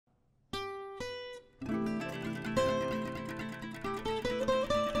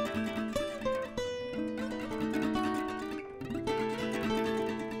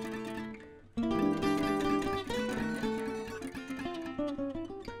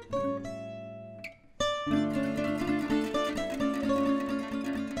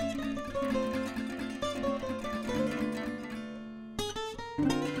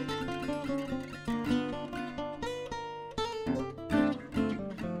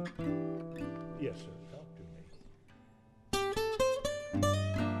Yes, sir. Talk to me.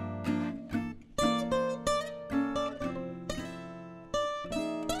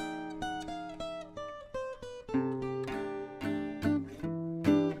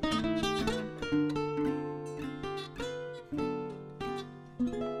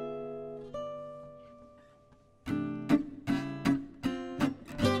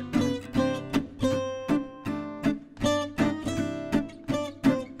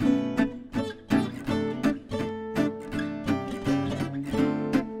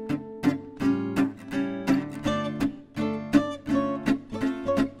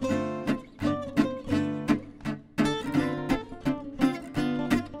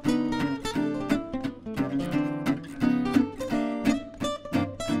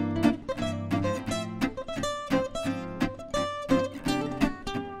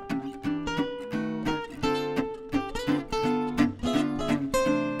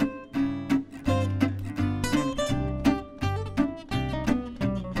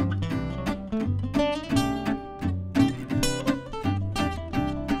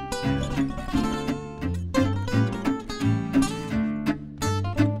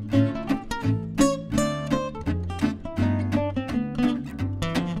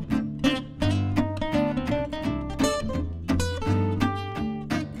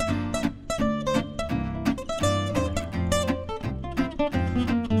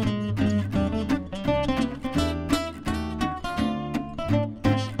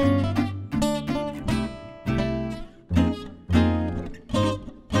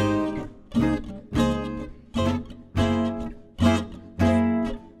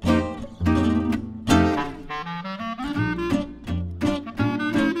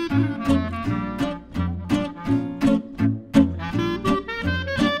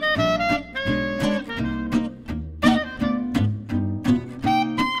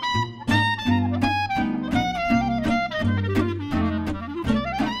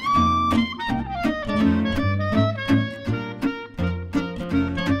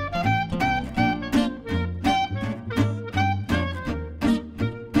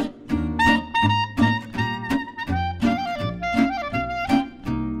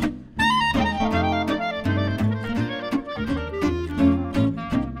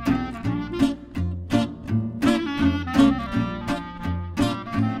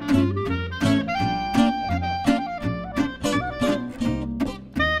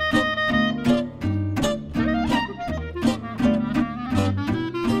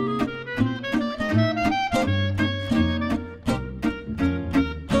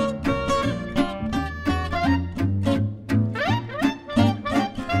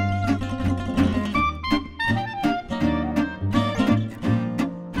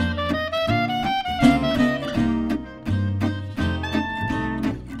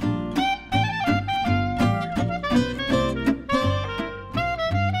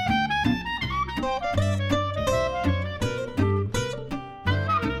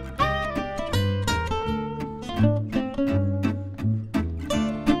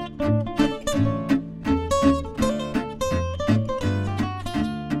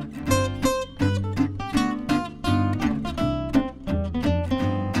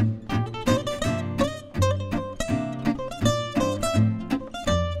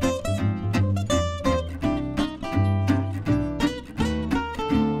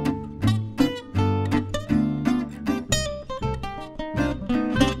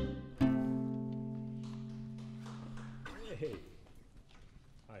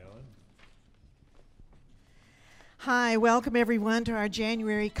 Hi, welcome everyone to our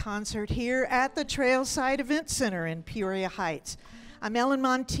January concert here at the Trailside Event Center in Peoria Heights. I'm Ellen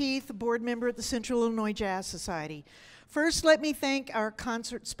Monteith, a board member at the Central Illinois Jazz Society. First, let me thank our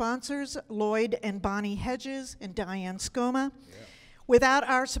concert sponsors, Lloyd and Bonnie Hedges and Diane Scoma. Yeah.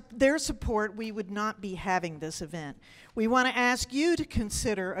 Without their support, we would not be having this event. We want to ask you to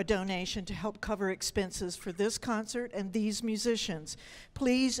consider a donation to help cover expenses for this concert and these musicians.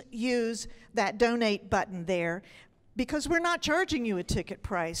 Please use that donate button there, because we're not charging you a ticket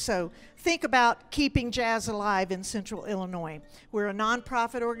price. So think about keeping jazz alive in Central Illinois. We're a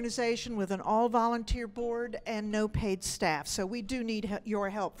nonprofit organization with an all-volunteer board and no paid staff, so we do need your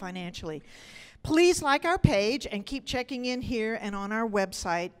help financially. Please like our page and keep checking in here and on our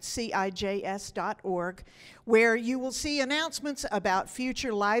website, cijs.org, where you will see announcements about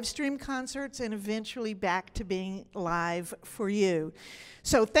future live stream concerts and eventually back to being live for you.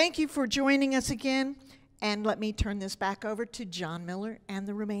 So thank you for joining us again. And let me turn this back over to John Miller and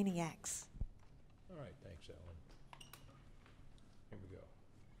the Romaniacs. All right, thanks, Ellen. Here we go.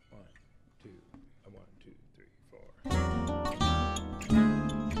 1, 2, 1, 2, 3, 4.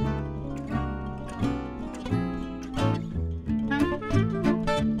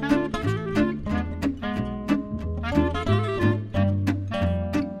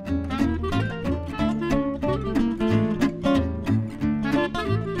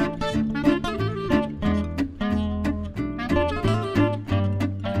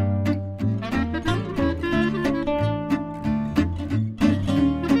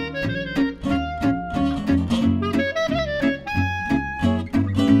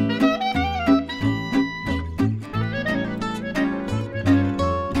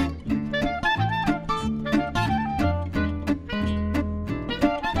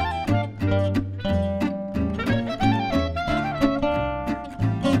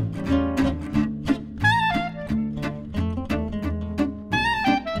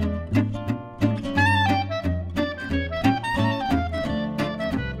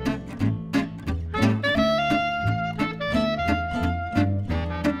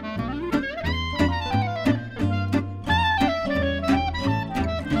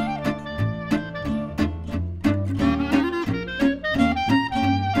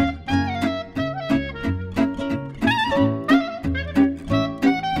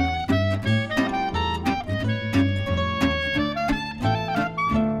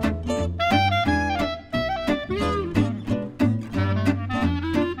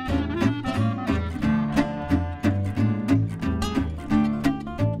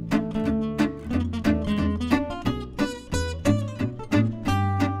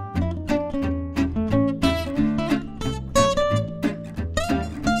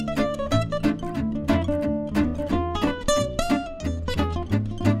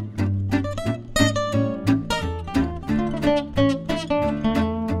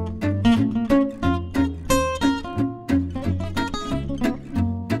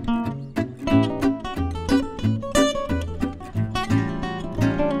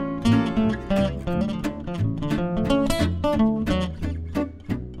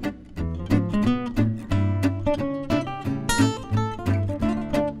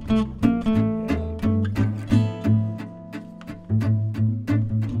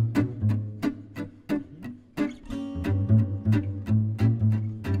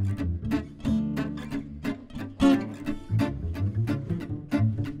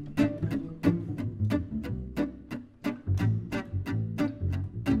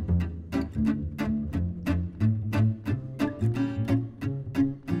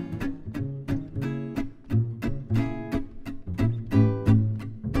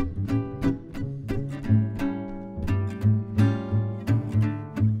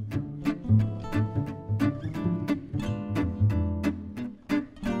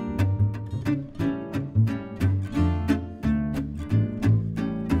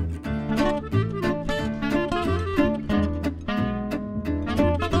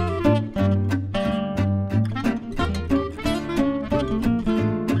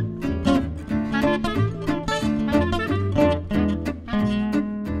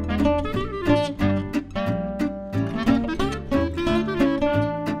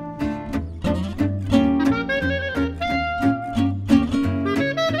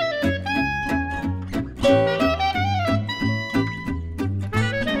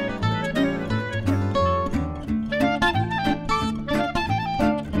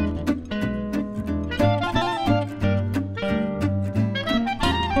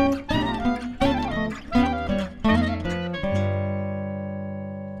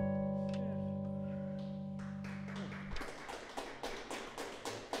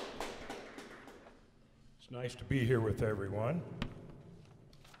 Nice to be here with everyone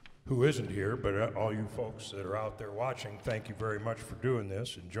who isn't here, but all you folks that are out there watching, thank you very much for doing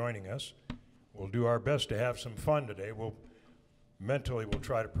this and joining us. We'll do our best to have some fun today. We'll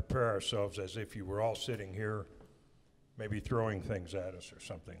try to prepare ourselves as if you were all sitting here, maybe throwing things at us or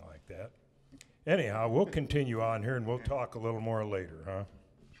something like that. Anyhow, we'll continue on here and we'll talk a little more later, huh?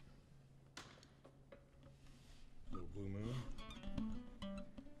 Little blue moon.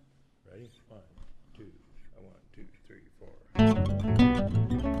 Ready? 1, 2, 1, 2, 3, 4.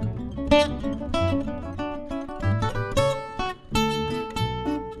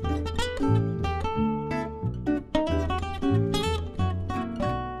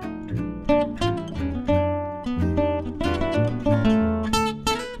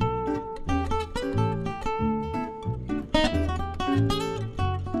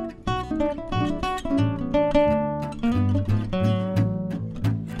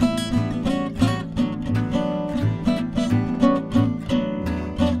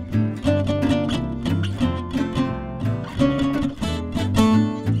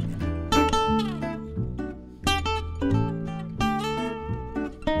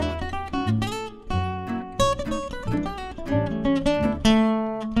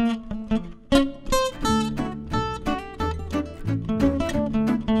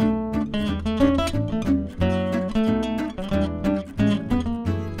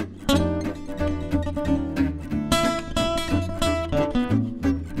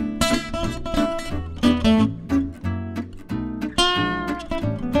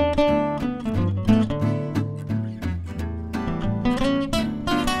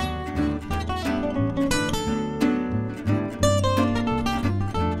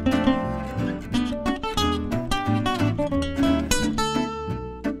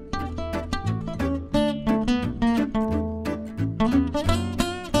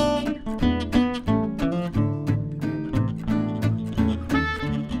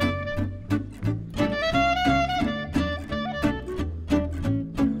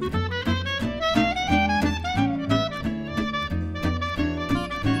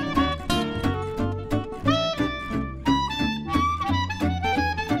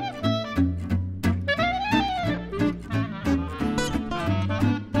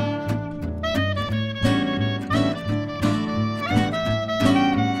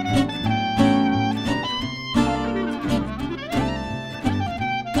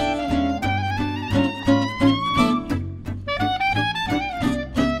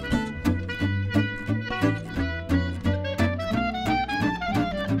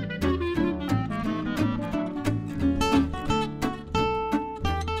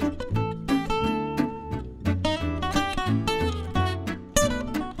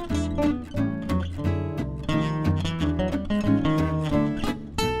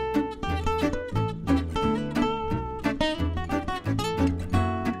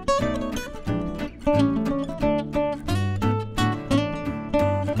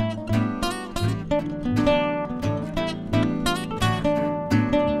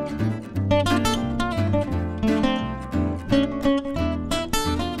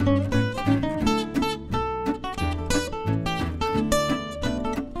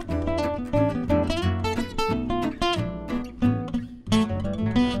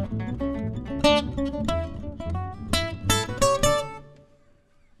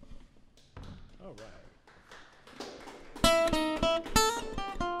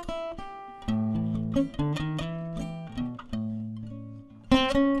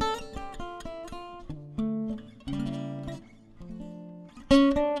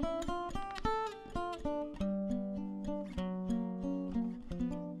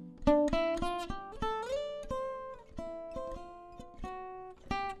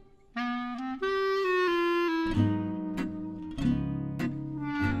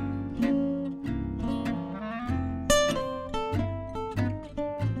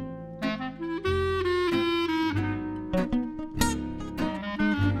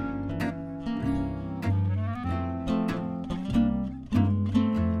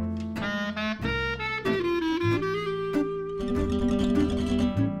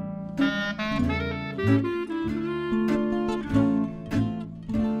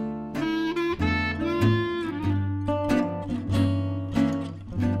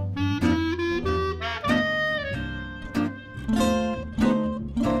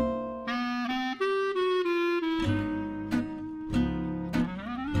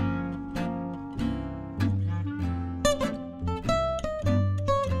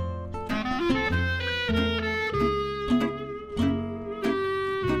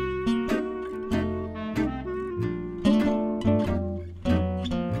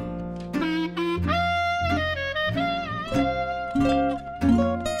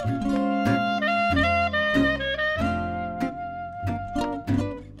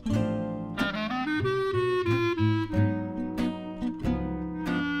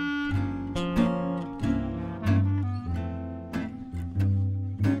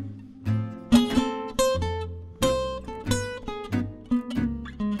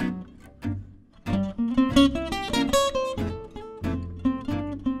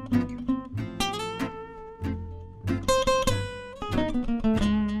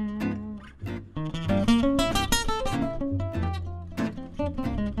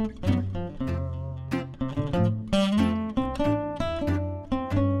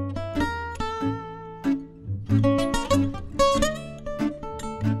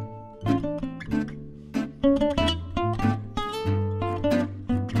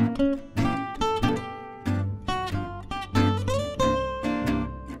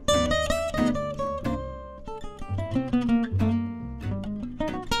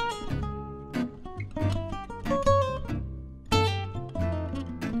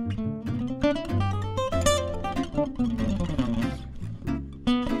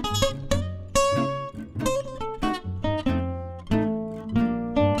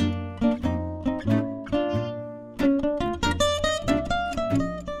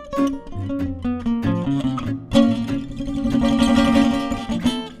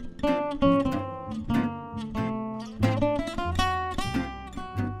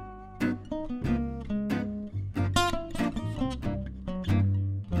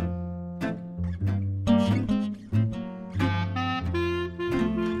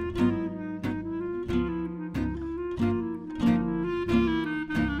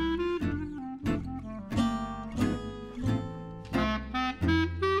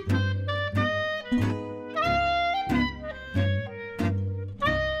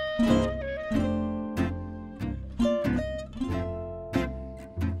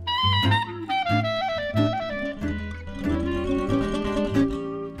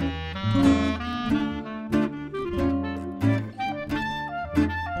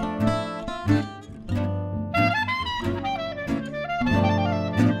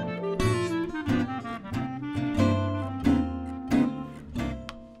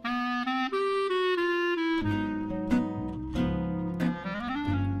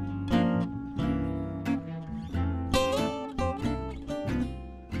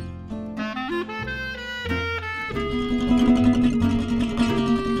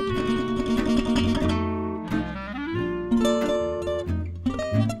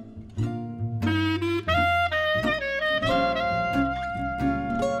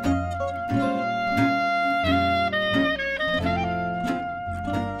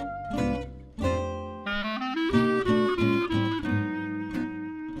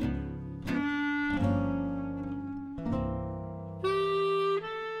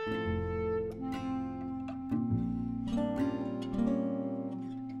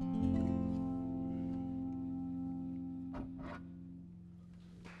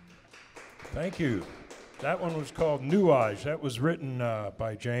 Thank you. That one was called Nuage. That was written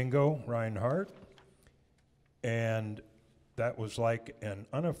by Django Reinhardt, and that was like an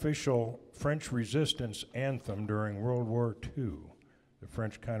unofficial French resistance anthem during World War II. The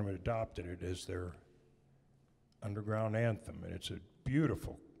French kind of adopted it as their underground anthem, and it's a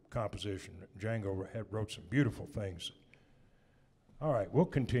beautiful composition. Django wrote some beautiful things. All right, we'll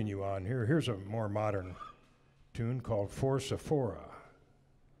continue on here. Here's a more modern tune called Forsephora.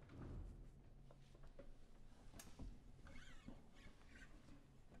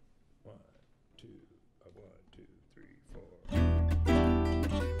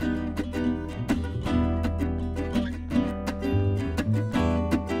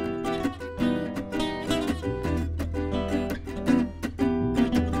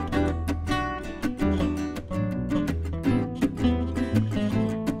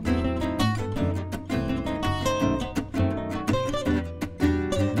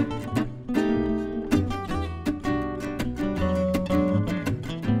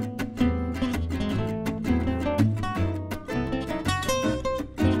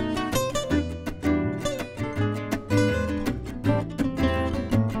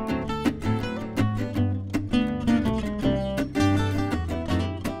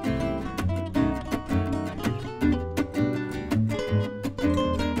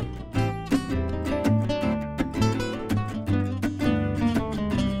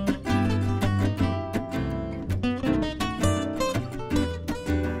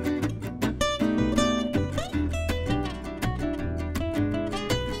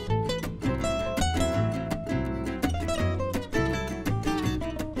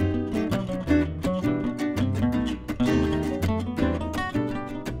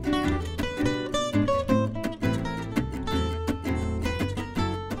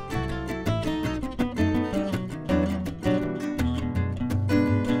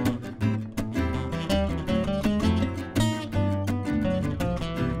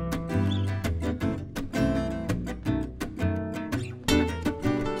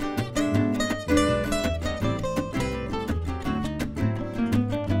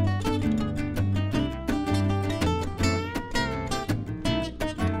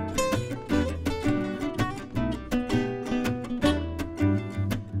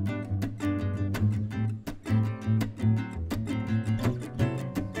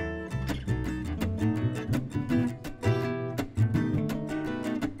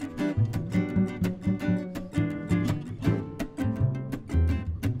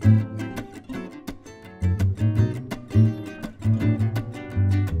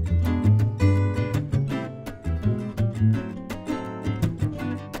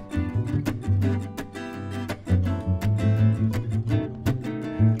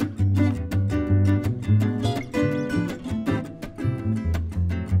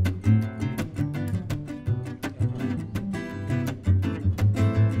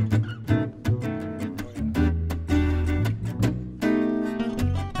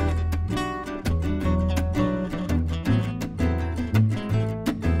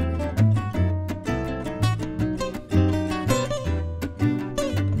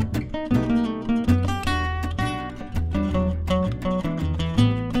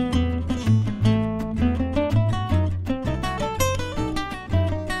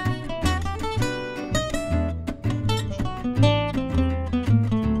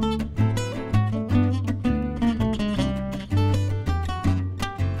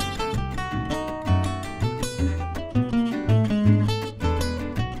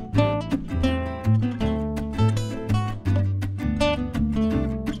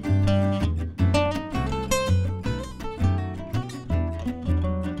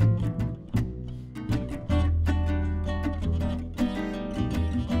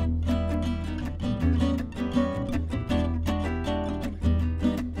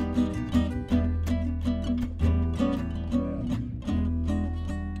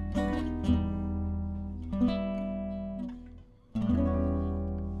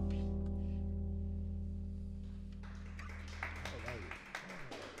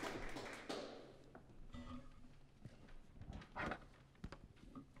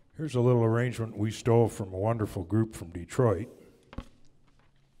 Here's a little arrangement we stole from a wonderful group from Detroit.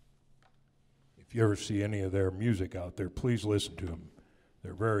 If you ever see any of their music out there, please listen to them.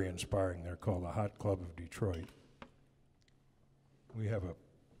 They're very inspiring. They're called the Hot Club of Detroit. We have a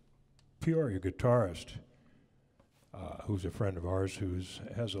Peoria guitarist who's a friend of ours who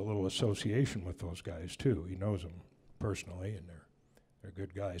has a little association with those guys too. He knows them personally, and they're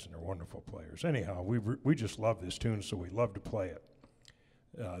good guys and they're wonderful players. Anyhow, we just love this tune, so we love to play it.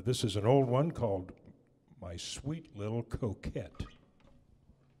 This is an old one called My Sweet Little Coquette.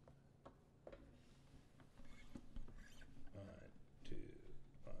 One, two,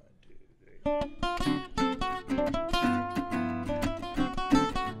 1, 2, 3.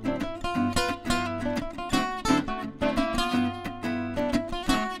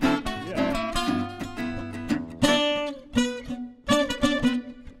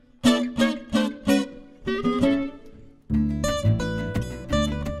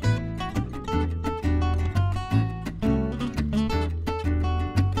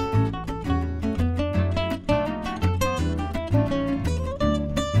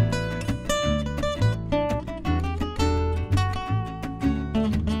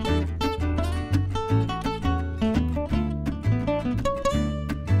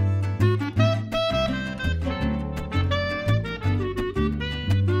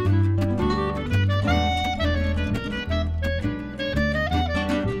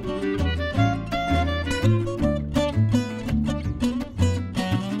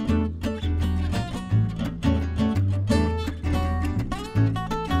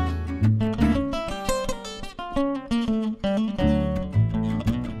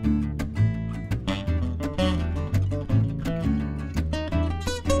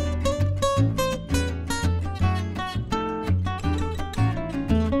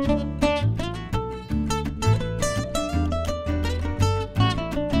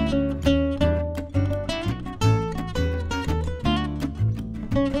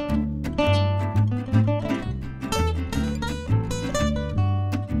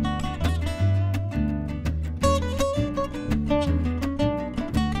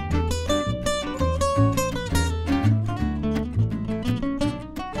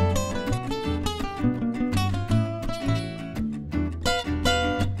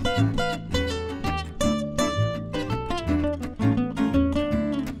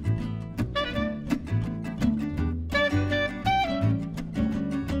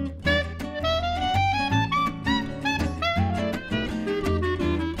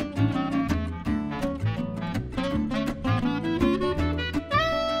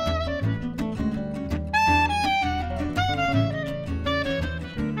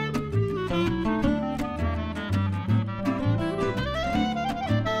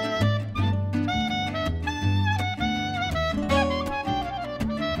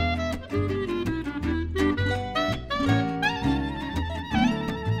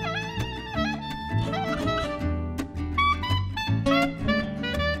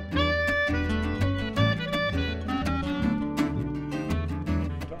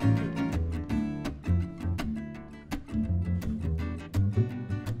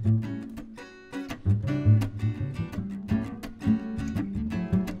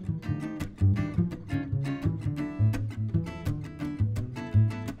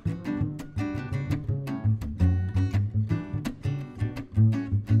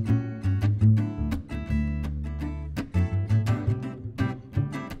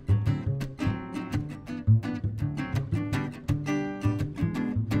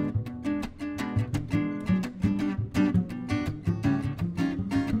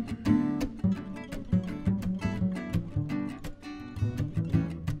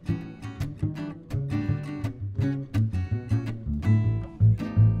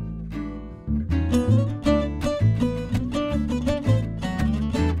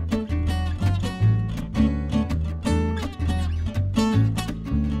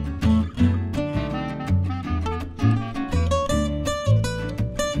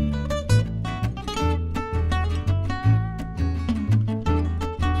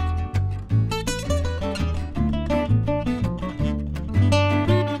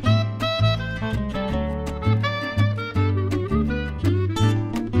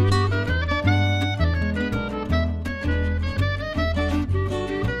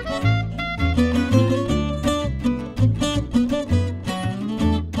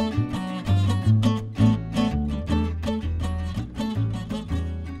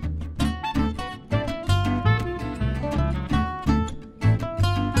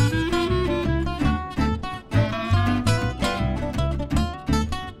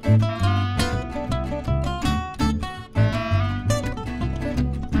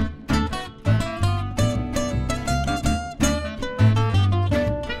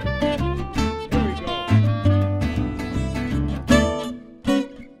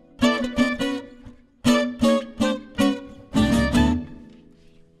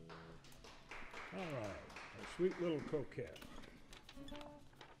 croquet.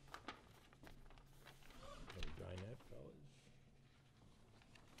 Little dinette, fellas.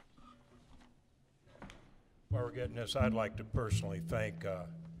 While we're getting this, I'd like to personally thank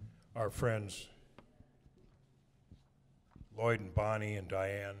our friends Lloyd and Bonnie and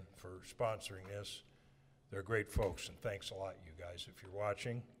Diane for sponsoring this. They're great folks, and thanks a lot, you guys, if you're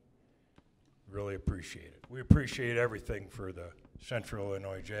watching. Really appreciate it. We appreciate everything for the Central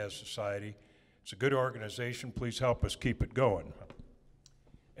Illinois Jazz Society. It's a good organization. Please help us keep it going.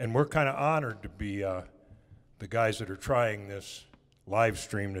 And we're kind of honored to be the guys that are trying this live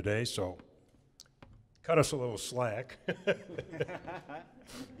stream today, so cut us a little slack.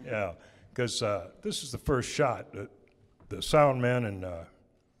 Yeah, because this is the first shot. The sound men and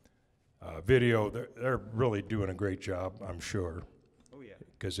video, they're really doing a great job, I'm sure. Oh yeah.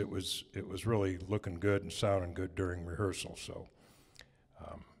 Because it was really looking good and sounding good during rehearsal. So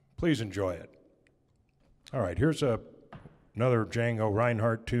please enjoy it. All right, here's another Django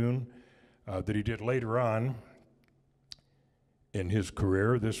Reinhardt tune that he did later on in his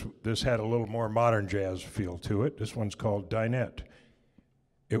career. This had a little more modern jazz feel to it. This one's called Dinette.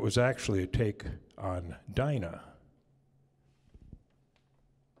 It was actually a take on Dinah.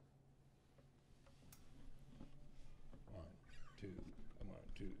 One,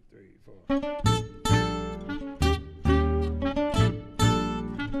 two, three, four.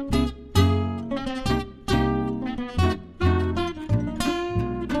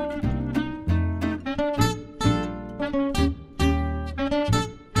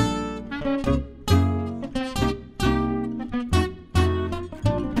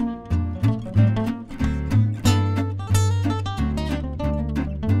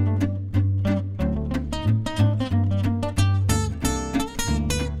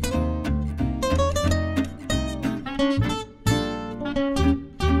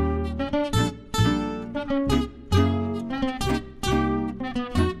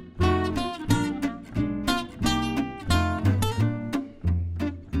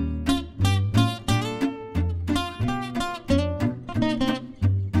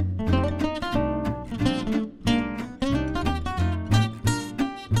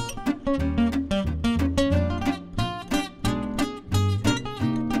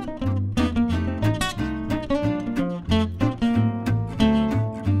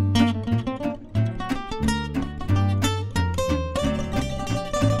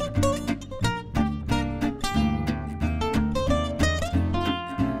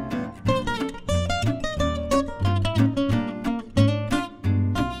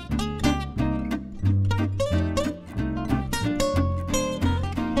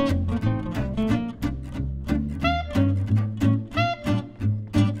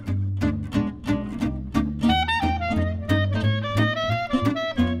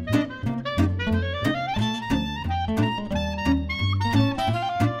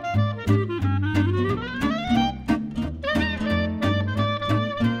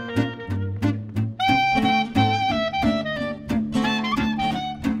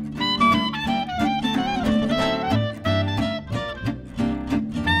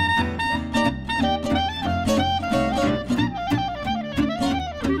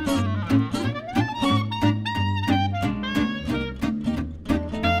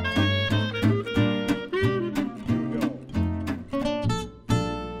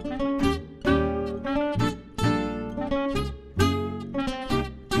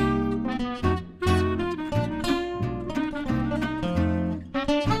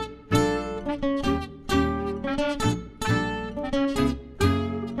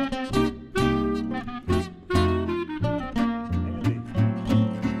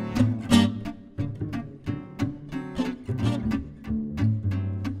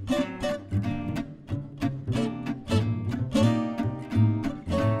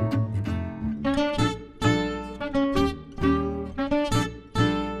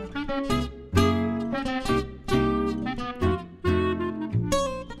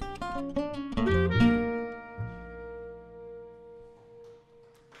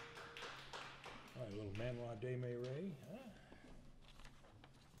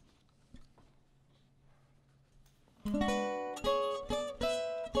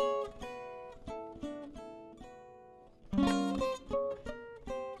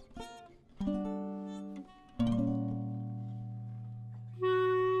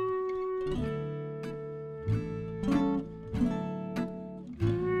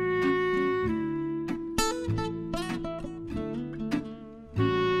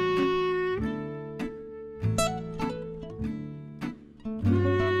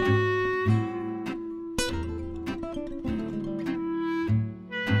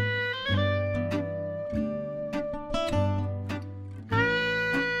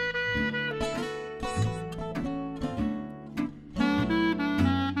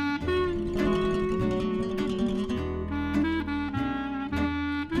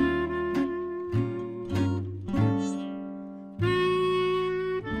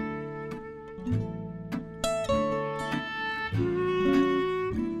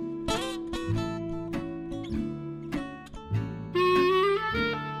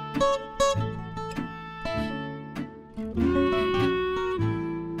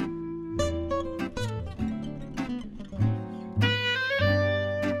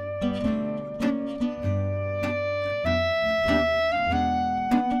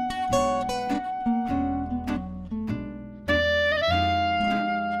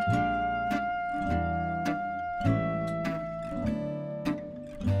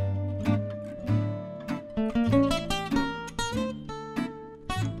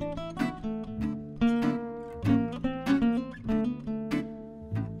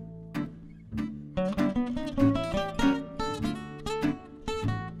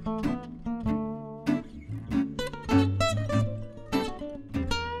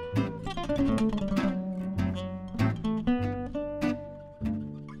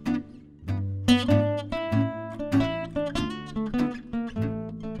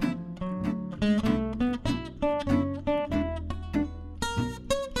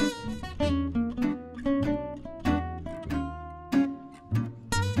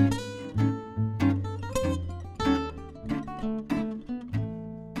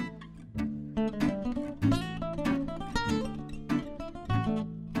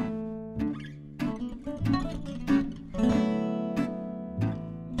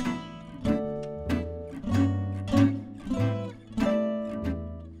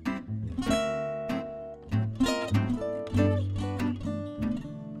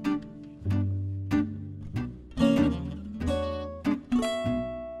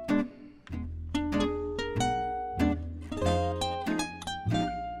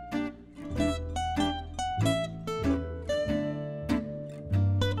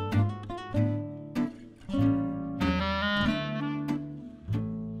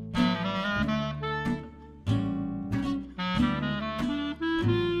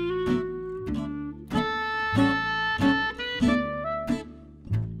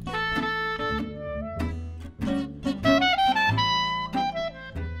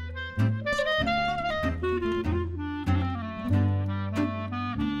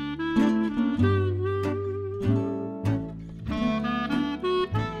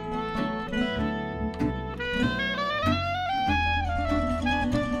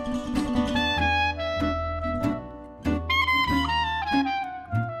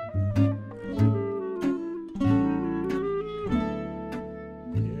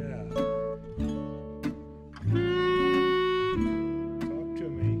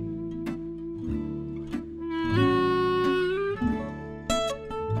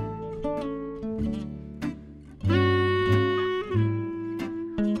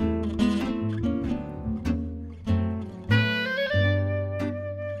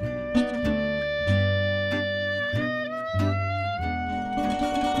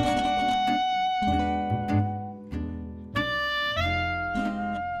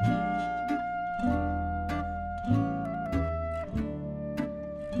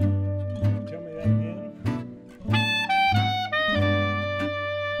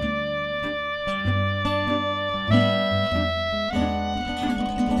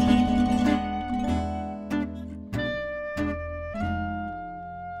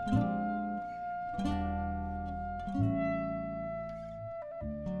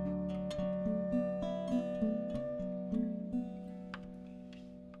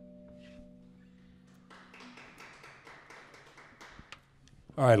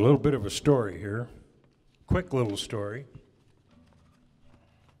 All right, a little bit of a story here. Quick little story.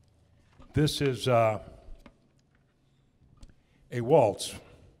 This is a waltz.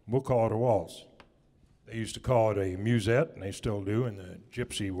 We'll call it a waltz. They used to call it a musette, and they still do in the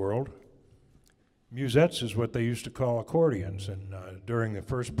gypsy world. Musettes is what they used to call accordions, and during the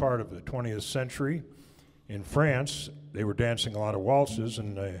first part of the 20th century in France, they were dancing a lot of waltzes,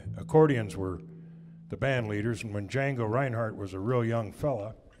 and the accordions were the band leaders. And when Django Reinhardt was a real young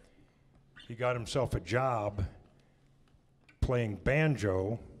fella, he got himself a job playing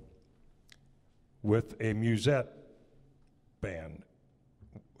banjo with a musette band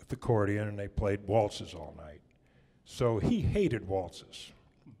with accordion, and they played waltzes all night. So he hated waltzes,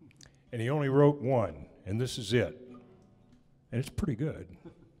 and he only wrote one, and this is it. And it's pretty good,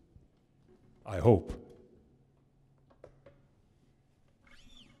 I hope.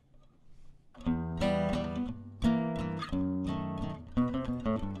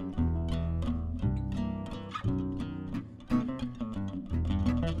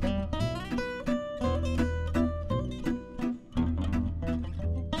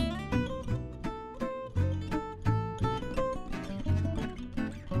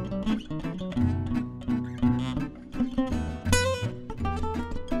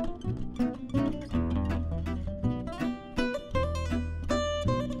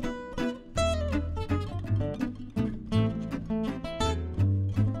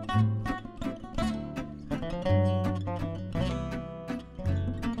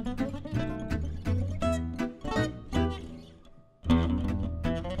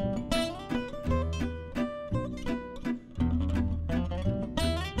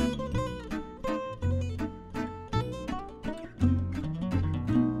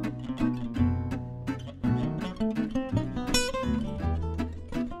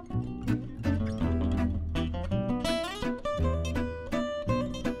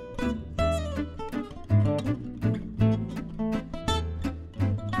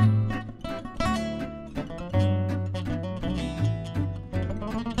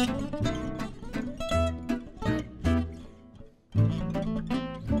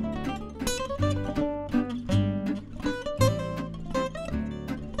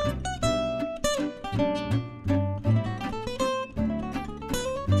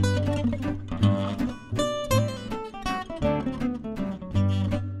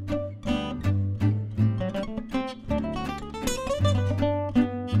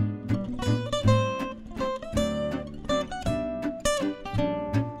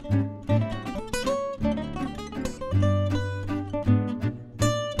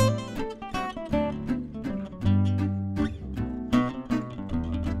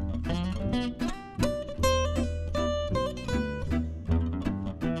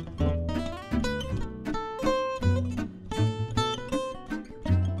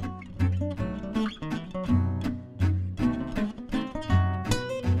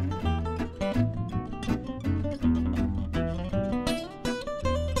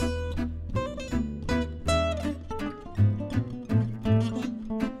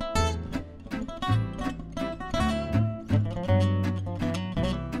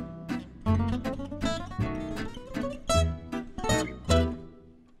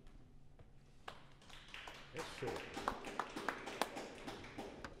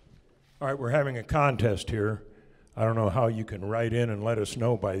 All right, we're having a contest here. I don't know how you can write in and let us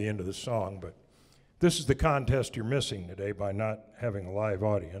know by the end of the song, but this is the contest you're missing today by not having a live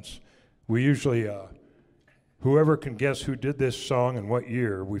audience. We usually, whoever can guess who did this song and what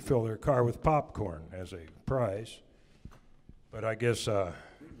year, we fill their car with popcorn as a prize. But I guess... we can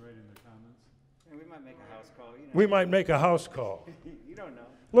write in the comments. And we might make a house call. You know. We might make a house call. You don't know.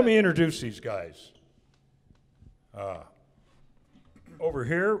 Let me introduce these guys. Over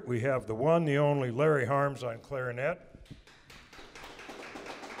here, we have the one, the only Larry Harms on clarinet.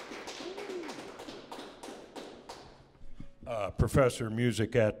 Professor of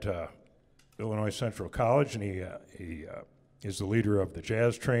music at Illinois Central College, and he is the leader of the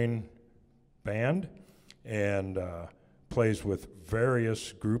Jazz Train band and plays with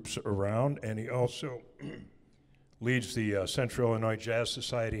various groups around, and he also leads the Central Illinois Jazz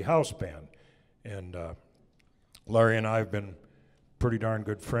Society house band. And Larry and I have been pretty darn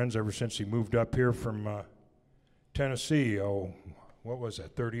good friends ever since he moved up here from Tennessee. Oh, what was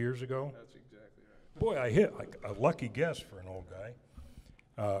that, 30 years ago? That's exactly right. Boy, I hit like a lucky guess for an old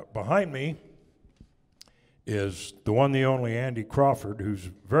guy. Behind me is the one, the only Andy Crawford,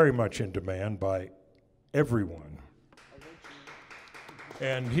 who's very much in demand by everyone.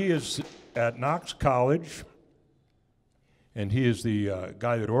 And he is at Knox College. And he is the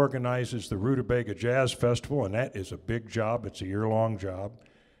guy that organizes the Rutabaga Jazz Festival, and that is a big job. It's a year-long job.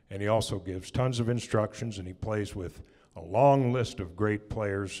 And he also gives tons of instructions, and he plays with a long list of great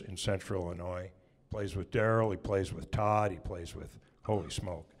players in Central Illinois. He plays with Darryl, he plays with Todd, he plays with, holy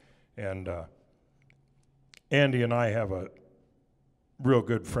smoke. And Andy and I have a real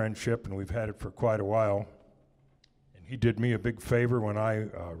good friendship, and we've had it for quite a while. And he did me a big favor when I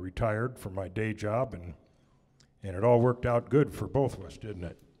retired from my day job, and it all worked out good for both of us, didn't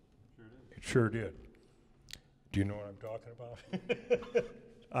it? Sure did. It sure did. Do you know what I'm talking about?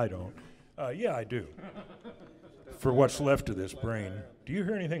 I don't. Yeah, I do. For what's left of this brain. Do you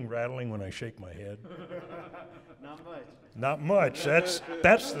hear anything rattling when I shake my head? Not much. Not much. That's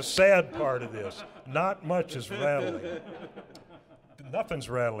the sad part of this. Not much is rattling. Nothing's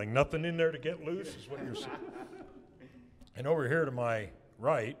rattling. Nothing in there to get loose is what you're saying. And over here to my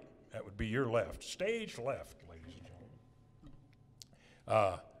right, that would be your left. Stage left, ladies and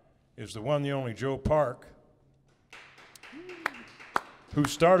gentlemen, is the one, the only Joe Park, who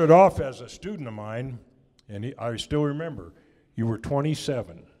started off as a student of mine, and I still remember, you were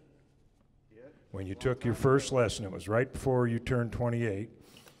 27 when you took your first lesson. It was right before you turned 28,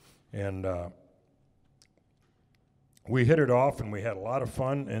 and we hit it off, and we had a lot of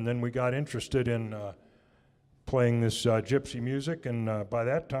fun, and then we got interested in playing this gypsy music, and by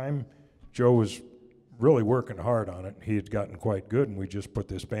that time, Joe was really working hard on it. He had gotten quite good, and we just put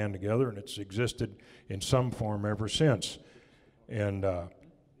this band together, and it's existed in some form ever since. And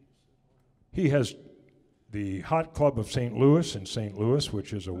he has the Hot Club of St. Louis in St. Louis,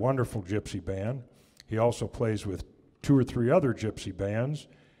 which is a wonderful gypsy band. He also plays with 2 or 3 other gypsy bands.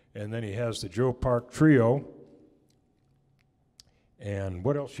 And then he has the Joe Park Trio. And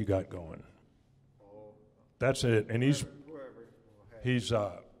what else you got going? That's it. And he's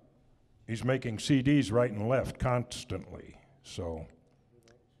making CDs right and left constantly. So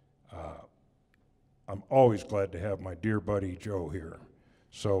I'm always glad to have my dear buddy Joe here.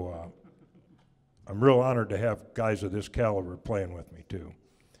 So I'm real honored to have guys of this caliber playing with me too.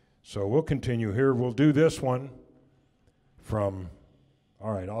 So we'll continue here. We'll do this one from,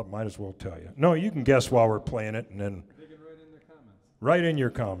 all right, I might as well tell you. No, you can guess while we're playing it, and then. They can write in their comments. Write in your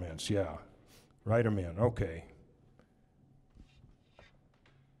comments, yeah. Write them in, okay.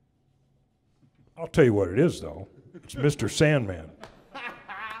 I'll tell you what it is, though. It's Mr. Sandman.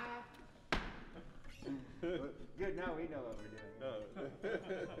 Good, now we know what we're doing.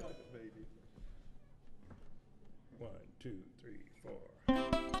 Maybe. 1, 2, 3, 4.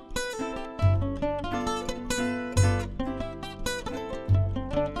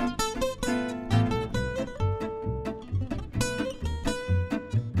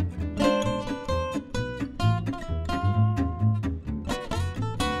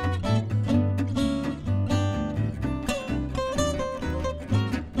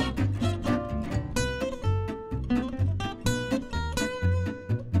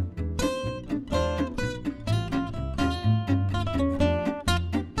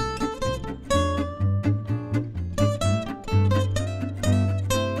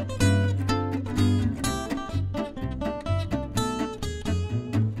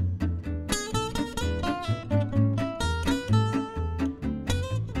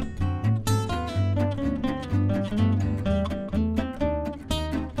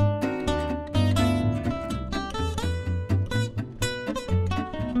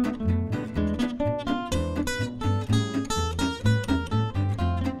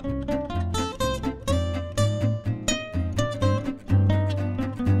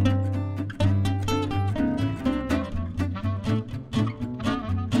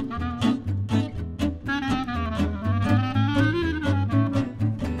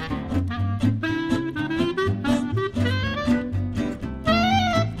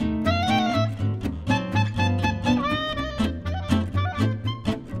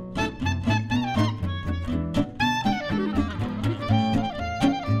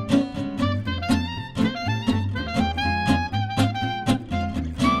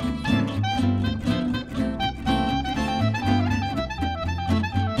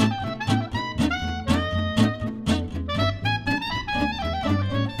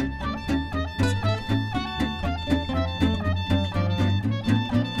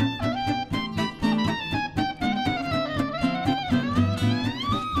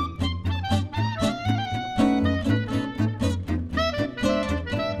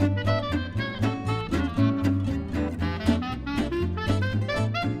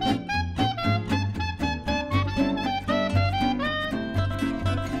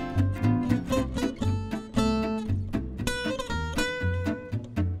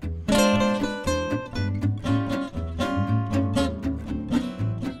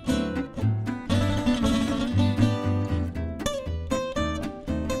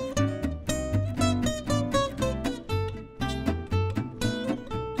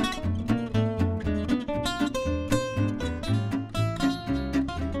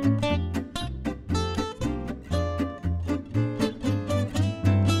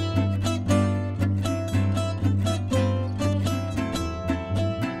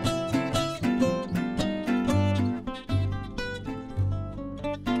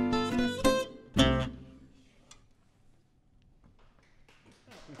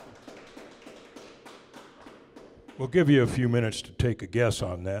 We'll give you a few minutes to take a guess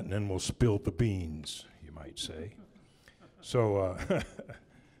on that, and then we'll spill the beans, you might say. So,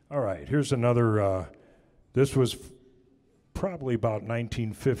 all right, here's another, this was probably about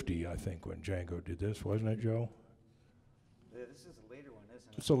 1950, I think, when Django did this, wasn't it, Joe? This is a later one, isn't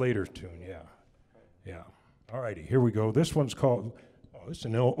it? It's a later tune, yeah. Yeah. All righty, here we go. This one's called, oh, this is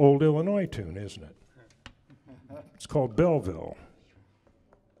an old Illinois tune, isn't it? It's called Belleville.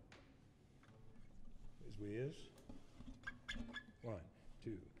 Is we is? 1,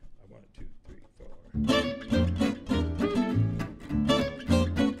 2, 1, 2, 3, 4.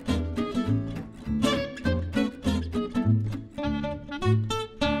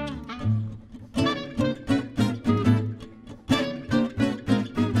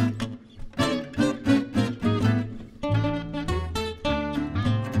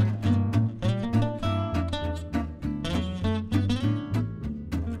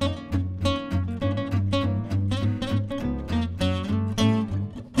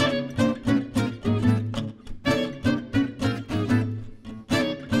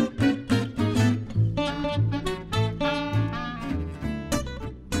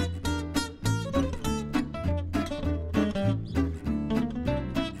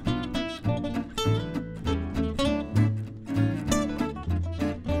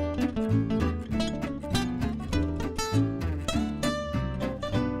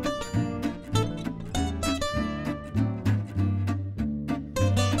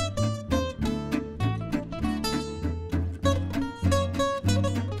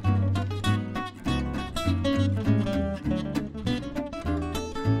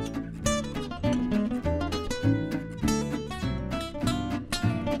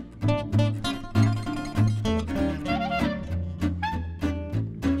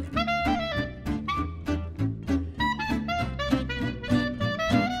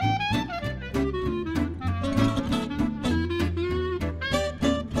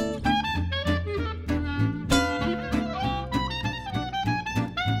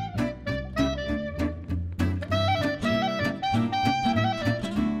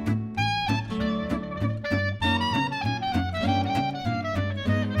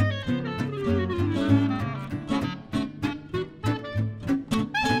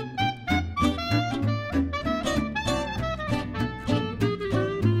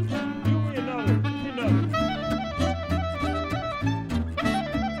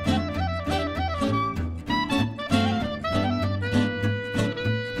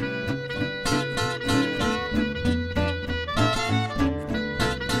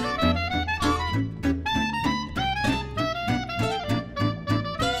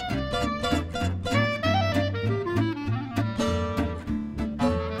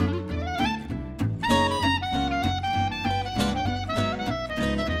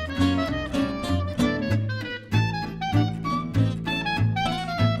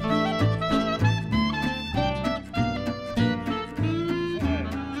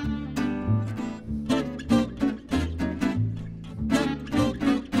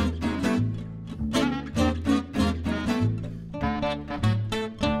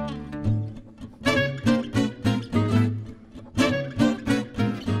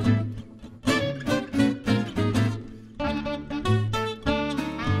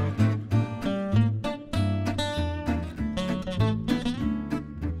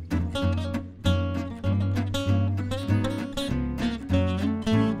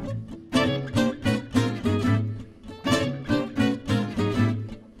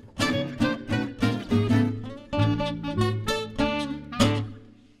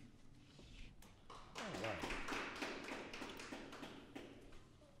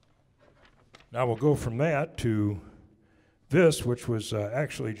 Now we'll go from that to this, which was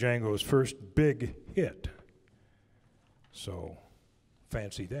actually Django's first big hit. So,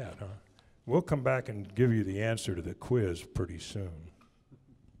 fancy that, huh? We'll come back and give you the answer to the quiz pretty soon.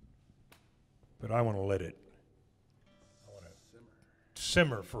 But I want to let it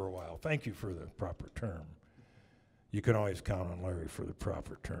simmer for a while. Thank you for the proper term. You can always count on Larry for the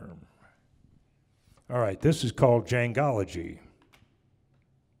proper term. All right, this is called Djangology.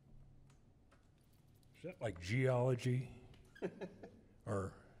 Is that like geology?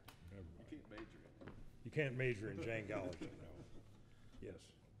 Or you can't major in Djangology, no. Yes.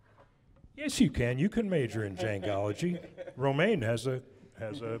 Yes, you can. You can major in Djangology. Romain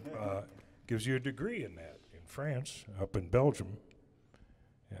gives you a degree in that in France, up in Belgium.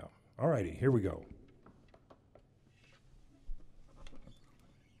 Yeah. All righty, here we go.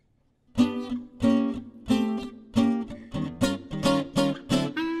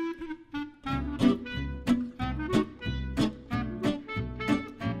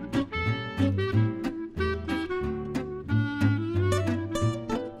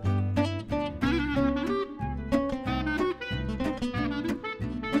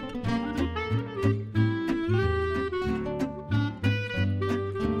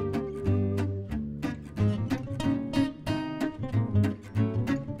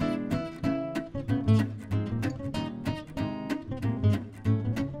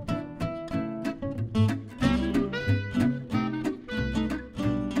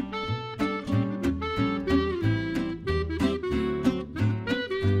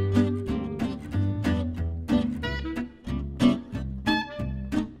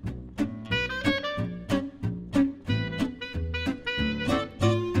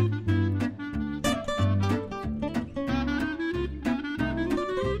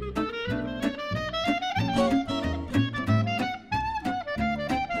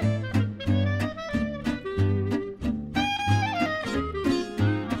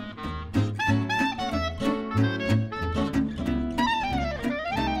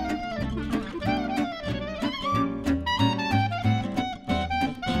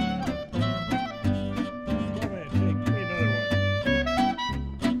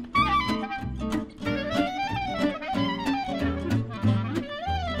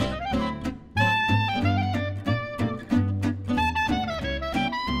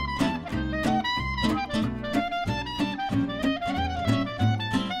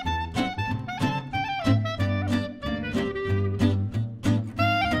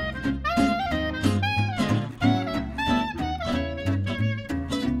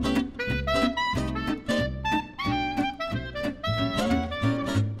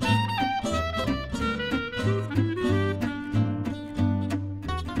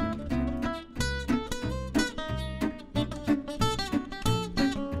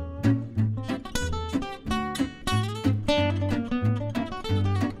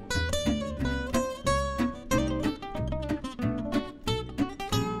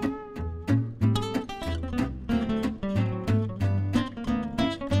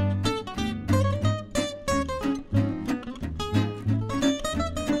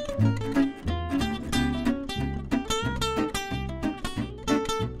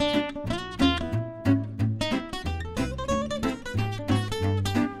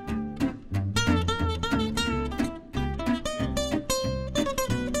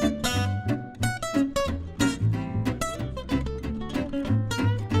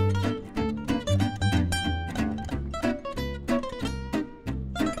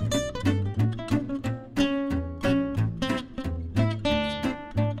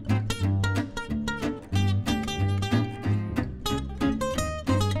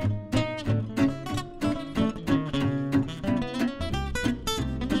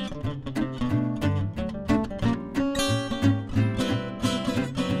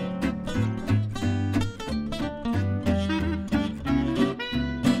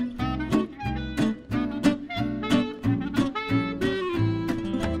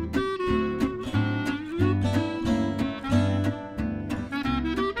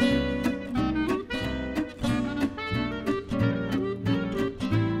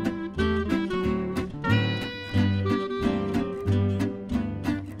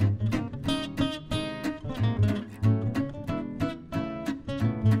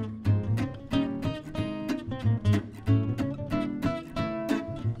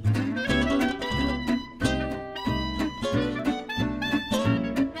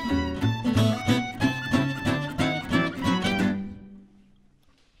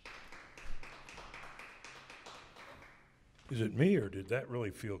 Is it me, or did that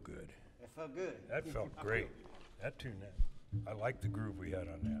really feel good? It felt good. That felt great. That tune, I like the groove we had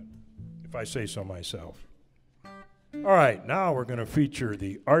on that, if I say so myself. All right, now we're going to feature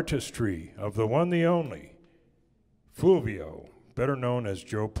the artistry of the one, the only, Fulvio, better known as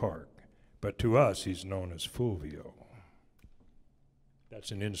Joe Park, but to us he's known as Fulvio.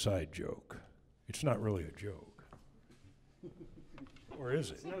 That's an inside joke. It's not really a joke. Or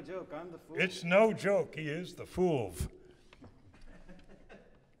is it? It's no joke. I'm the fool. It's no joke. He is the fool.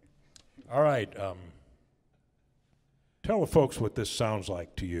 All right. Tell the folks what this sounds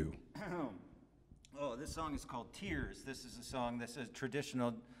like to you. Oh, this song is called Tears. This is a song that's a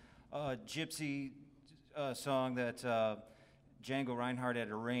traditional gypsy song that Django Reinhardt had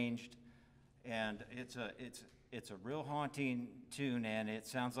arranged, and it's a real haunting tune, and it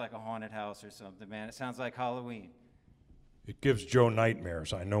sounds like a haunted house or something, man. It sounds like Halloween. It gives Joe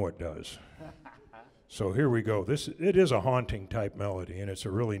nightmares. I know it does. So here we go. It is a haunting type melody, and it's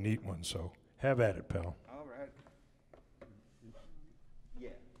a really neat one. So have at it, pal. All right. Yeah.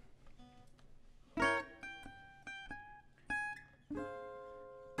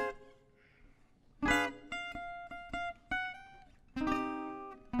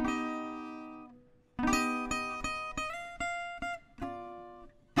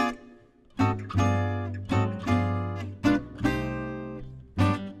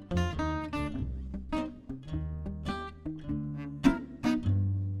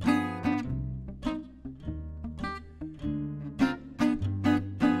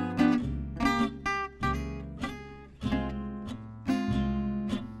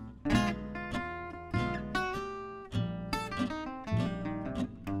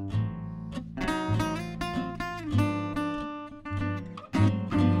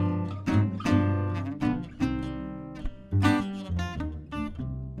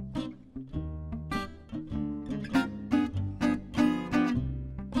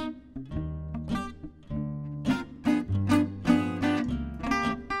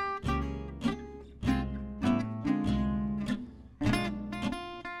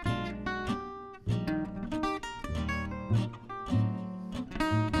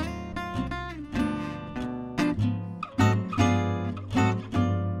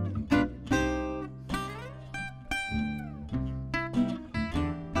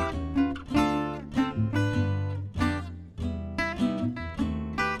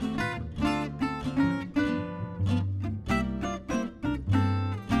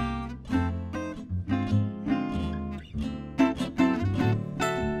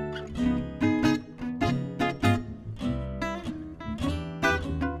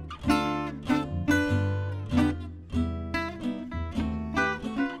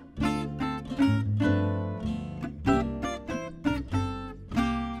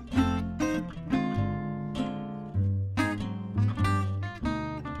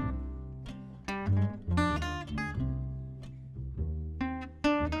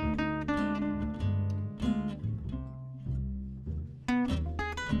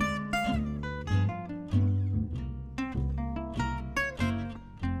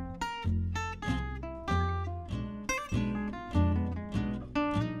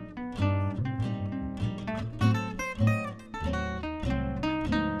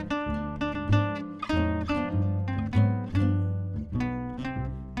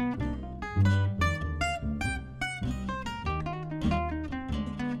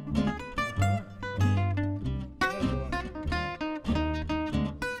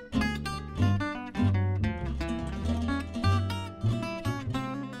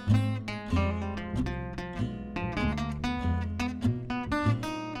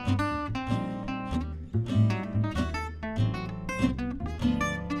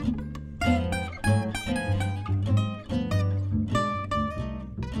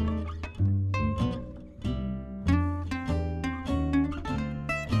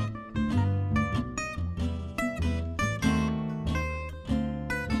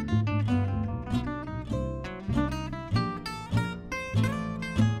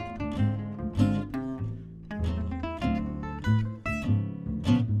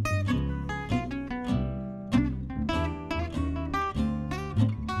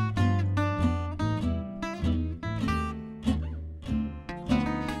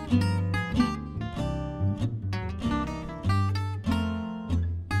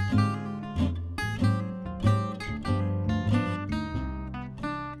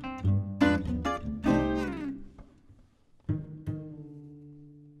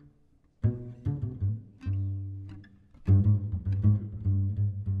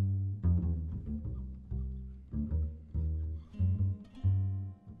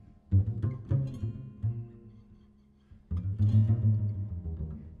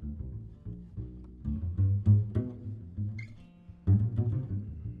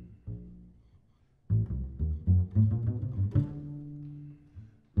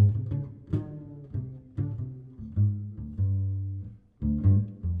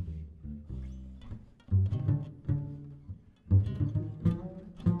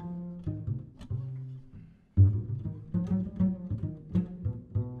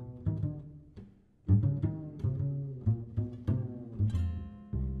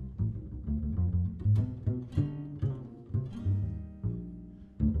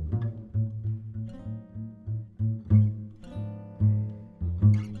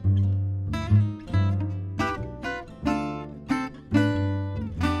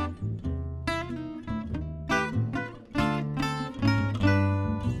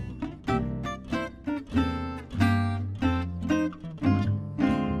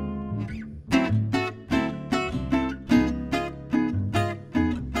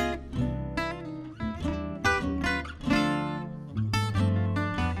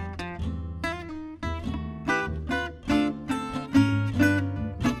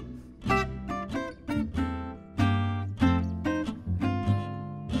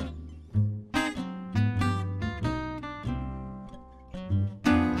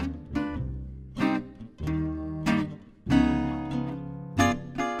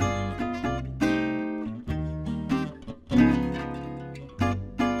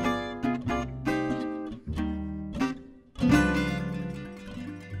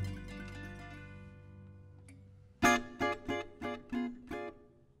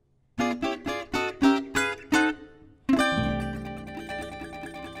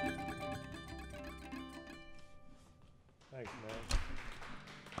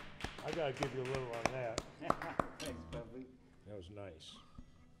 I'd give you a little on that. Thanks, Bubby. That was nice.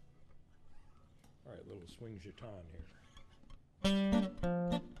 All right, little swing jeton here.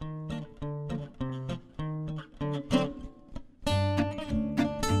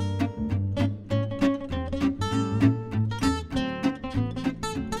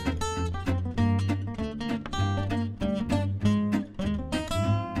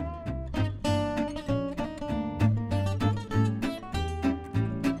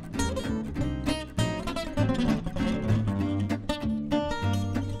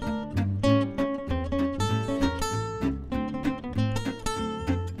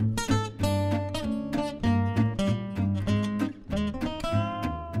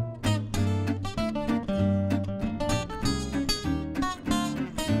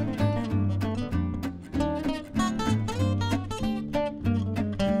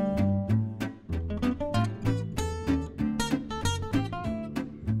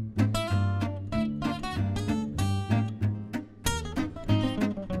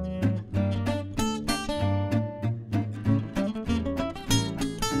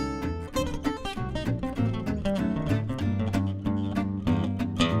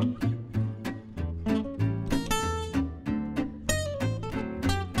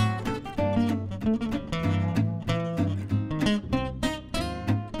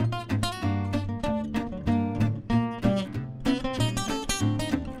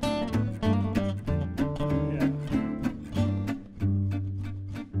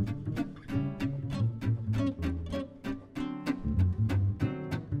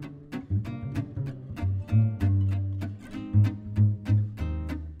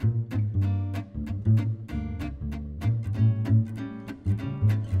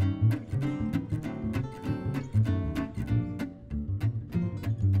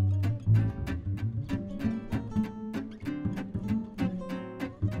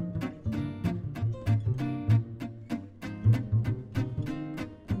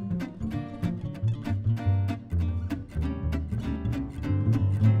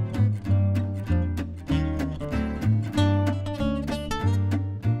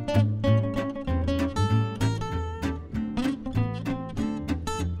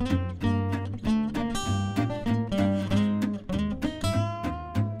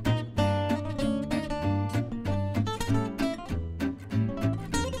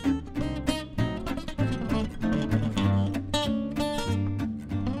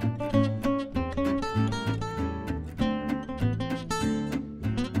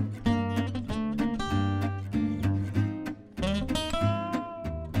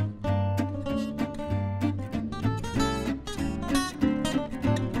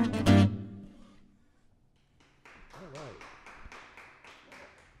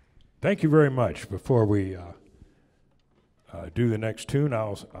 Thank you very much. Before we do the next tune,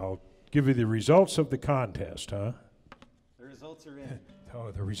 I'll give you the results of the contest, huh? The results are in.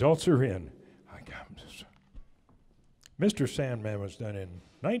 Oh, the results are in. Mr. Sandman was done in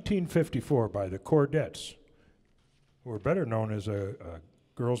 1954 by the Cordettes, who were better known as a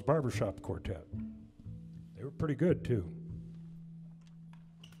girls' barbershop quartet. They were pretty good, too.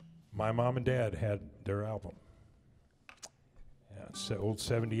 My mom and dad had their album. Yeah, it's the old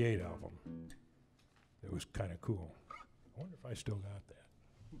 78 album. It was kind of cool. I wonder if I still got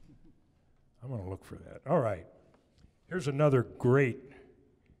that. I'm going to look for that. All right. Here's another great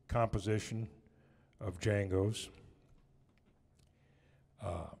composition of Django's.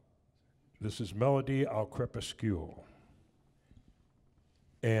 This is Melody al Crepuscule.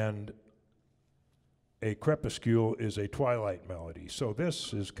 And a crepuscule is a twilight melody. So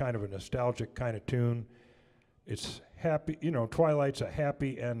this is kind of a nostalgic kind of tune. It's happy, you know, twilight's a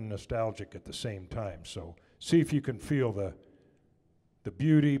happy and nostalgic at the same time. So see if you can feel the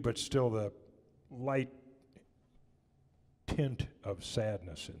beauty, but still the light tint of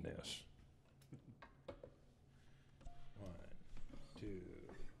sadness in this. 1, 2,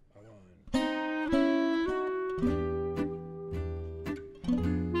 1.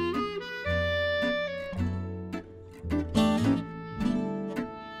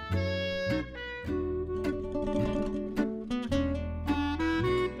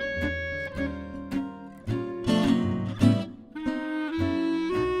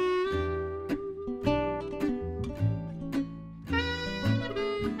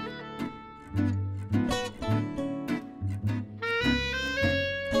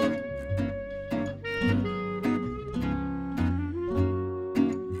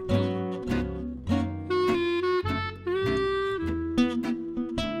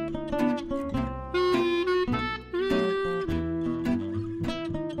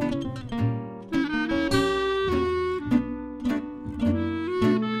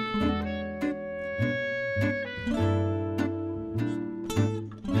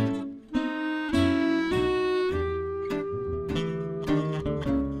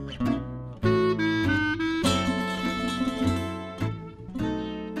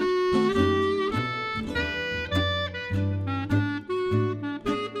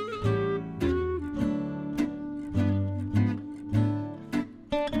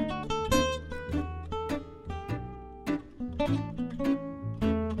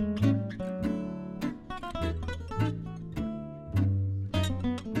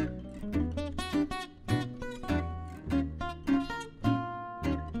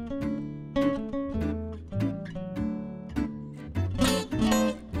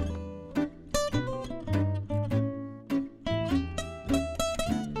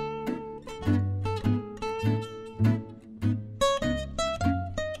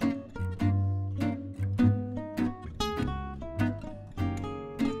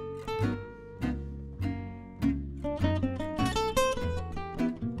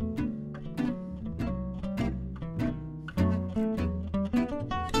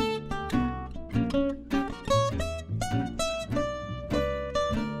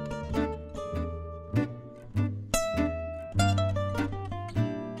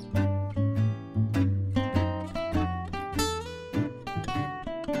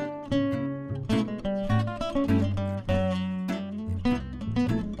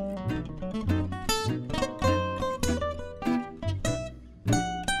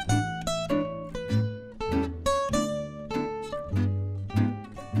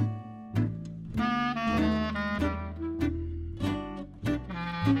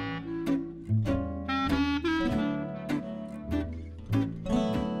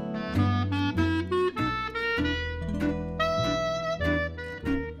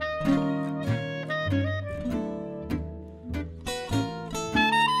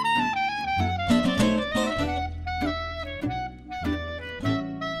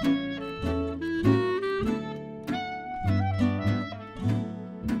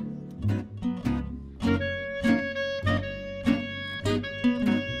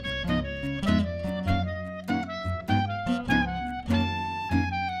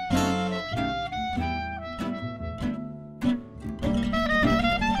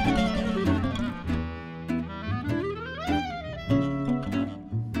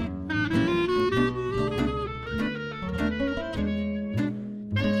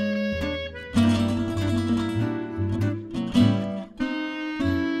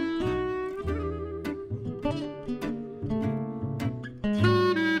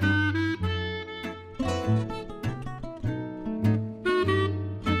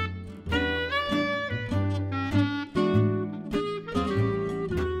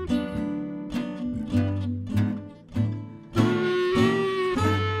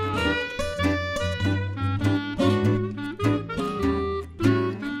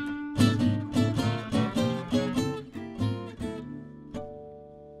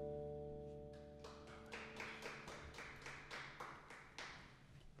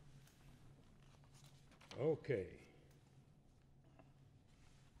 Okay.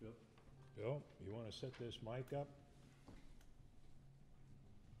 Bill? Bill, you want to set this mic up?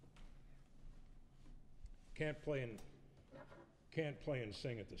 Can't play and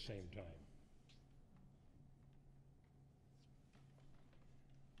sing at the same time.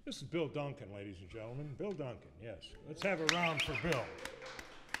 This is Bill Duncan, ladies and gentlemen. Bill Duncan, yes. Let's have a round for Bill.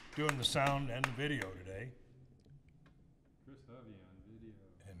 Doing the sound and the video today. Chris Hovey on video.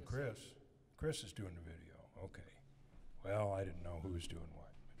 And Chris is doing the video. Okay. Well, I didn't know who was doing what.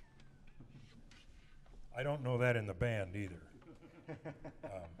 I don't know that in the band either.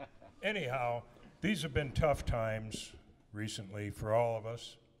 Anyhow, these have been tough times recently for all of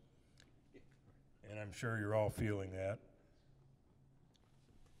us, and I'm sure you're all feeling that.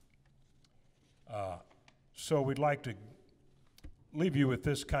 So we'd like to leave you with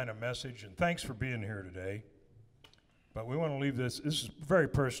this kind of message, and thanks for being here today. But we want to leave this is very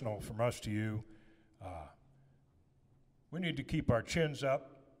personal from us to you. We need to keep our chins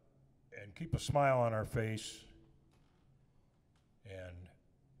up and keep a smile on our face. And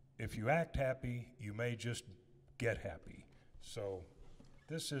if you act happy, you may just get happy. So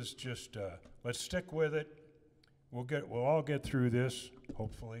this is just, let's stick with it. We'll all get through this,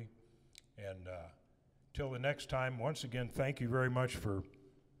 hopefully. And till the next time, once again, thank you very much for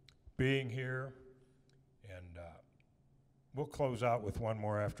being here. And we'll close out with one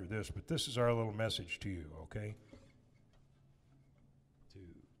more after this, but this is our little message to you, okay? 2,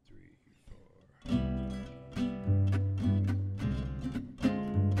 3, 4.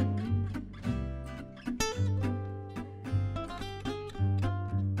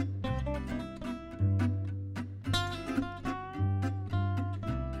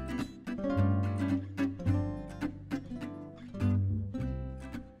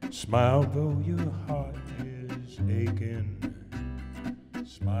 Smile though your heart is aching.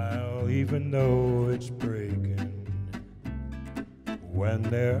 Smile even though it's breaking. When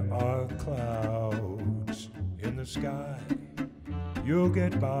there are clouds in the sky, you'll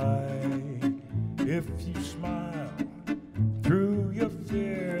get by if you smile through your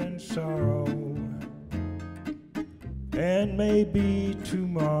fear and sorrow. And maybe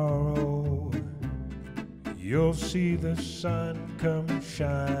tomorrow you'll see the sun come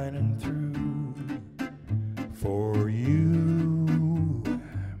shining through for you.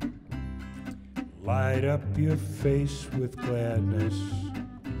 Light up your face with gladness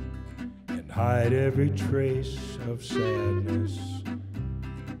and hide every trace of sadness.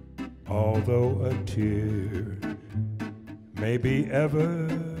 Although a tear may be ever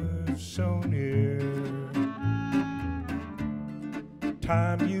so near,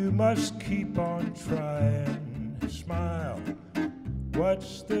 time you must keep on trying. Smile,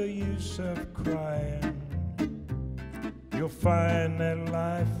 what's the use of crying? You'll find that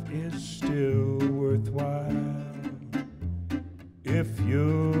life is still worthwhile if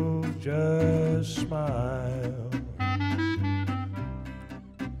you'll just smile.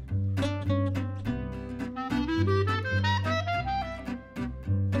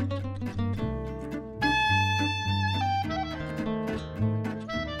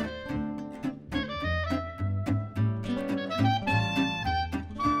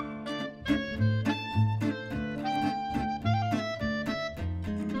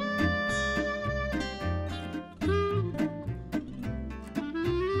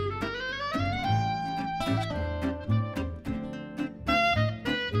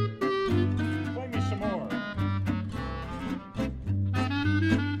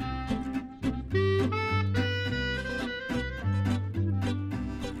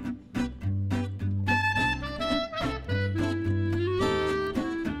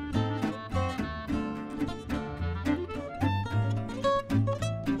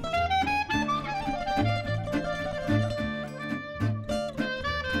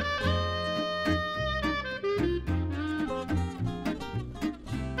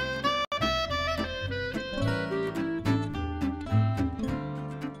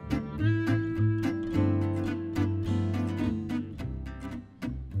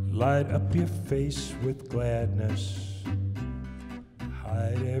 Light up your face with gladness,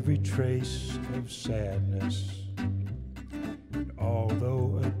 hide every trace of sadness. And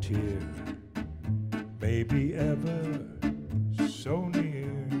although a tear may be ever so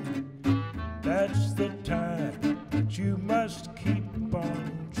near, that's the time that you must keep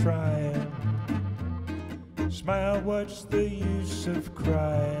on trying. Smile, what's the use of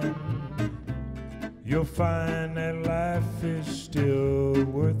crying? You'll find that life is still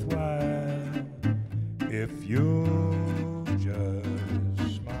worthwhile if you'll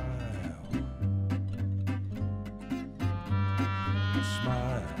just smile.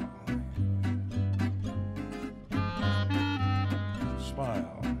 Smile.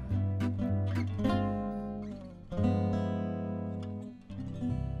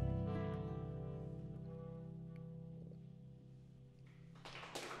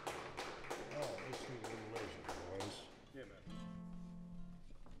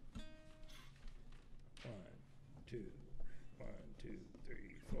 2, 1, 2, 3,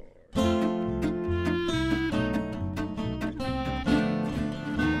 4.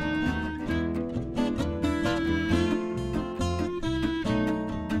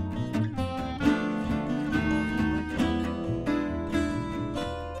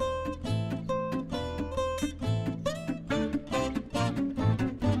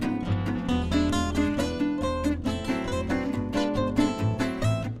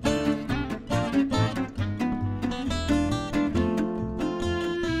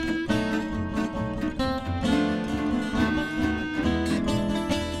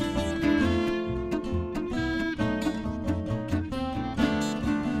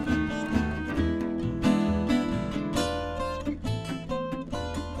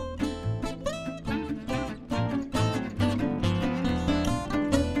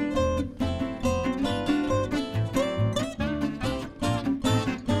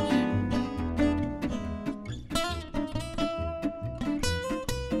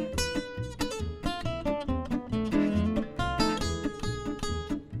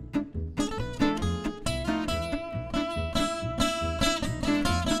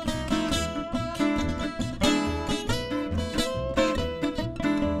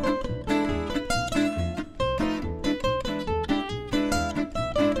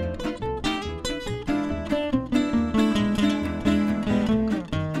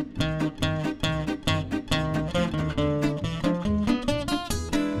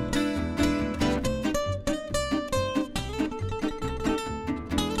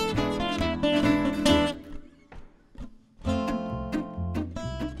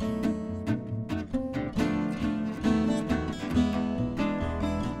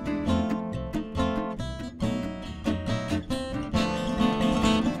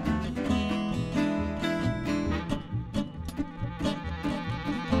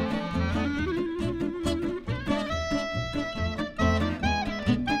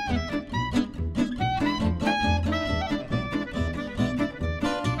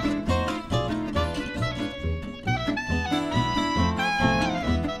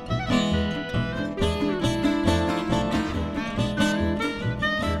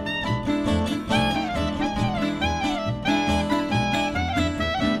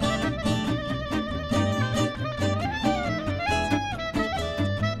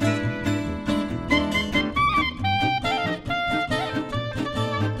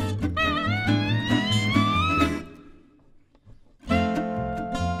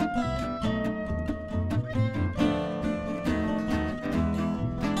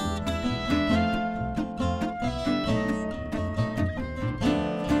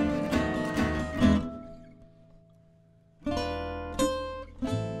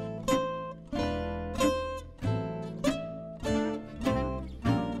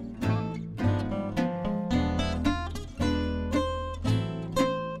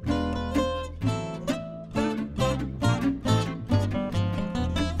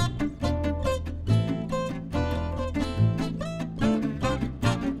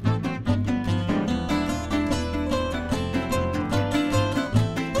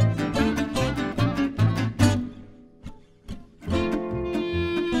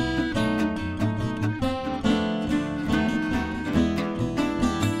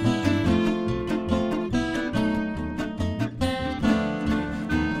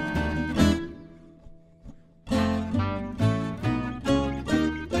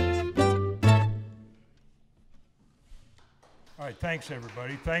 All right, thanks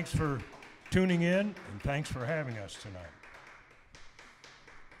everybody. Thanks for tuning in, and thanks for having us tonight.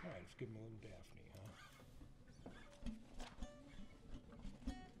 All right, let's give them a little